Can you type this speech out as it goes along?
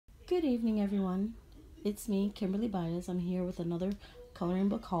Good evening, everyone. It's me, Kimberly Bias. I'm here with another coloring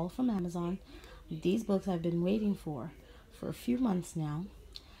book haul from Amazon. These books I've been waiting for a few months now.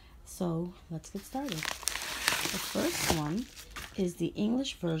 So let's get started. The first one is the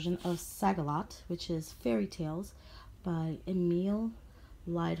English version of Sagalot, which is Fairytales by Emelie,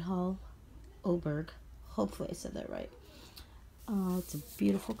 Lidehall, Oberg. Hopefully I said that right. It's a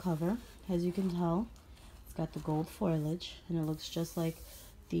beautiful cover. As you can tell, it's got the gold foliage, and it looks just like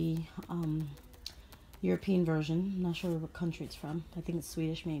the European version. I'm not sure what country it's from. I think it's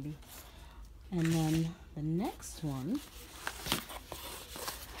Swedish, maybe. And then the next one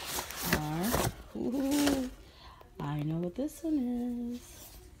I know what this one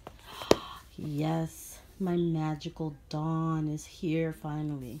is. Yes, my magical dawn is here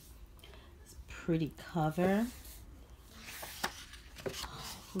finally. It's a pretty cover.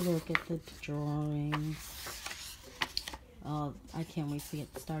 Look at the drawings. Oh, I can't wait to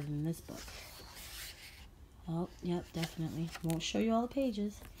get started in this book. Oh, yep, definitely. Won't show you all the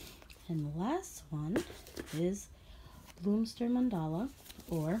pages. And the last one is Bloomster Mandala,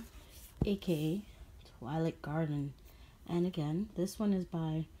 or aka Twilight Garden. And again, this one is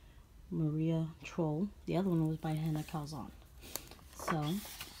by Maria Trolle. The other one was by Hanna. So,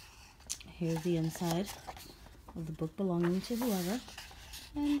 here's the inside of the book belonging to whoever,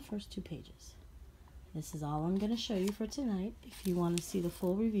 and the first two pages. This is all I'm going to show you for tonight. If you want to see the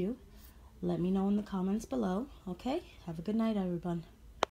full review, let me know in the comments below. Okay? Have a good night, everyone.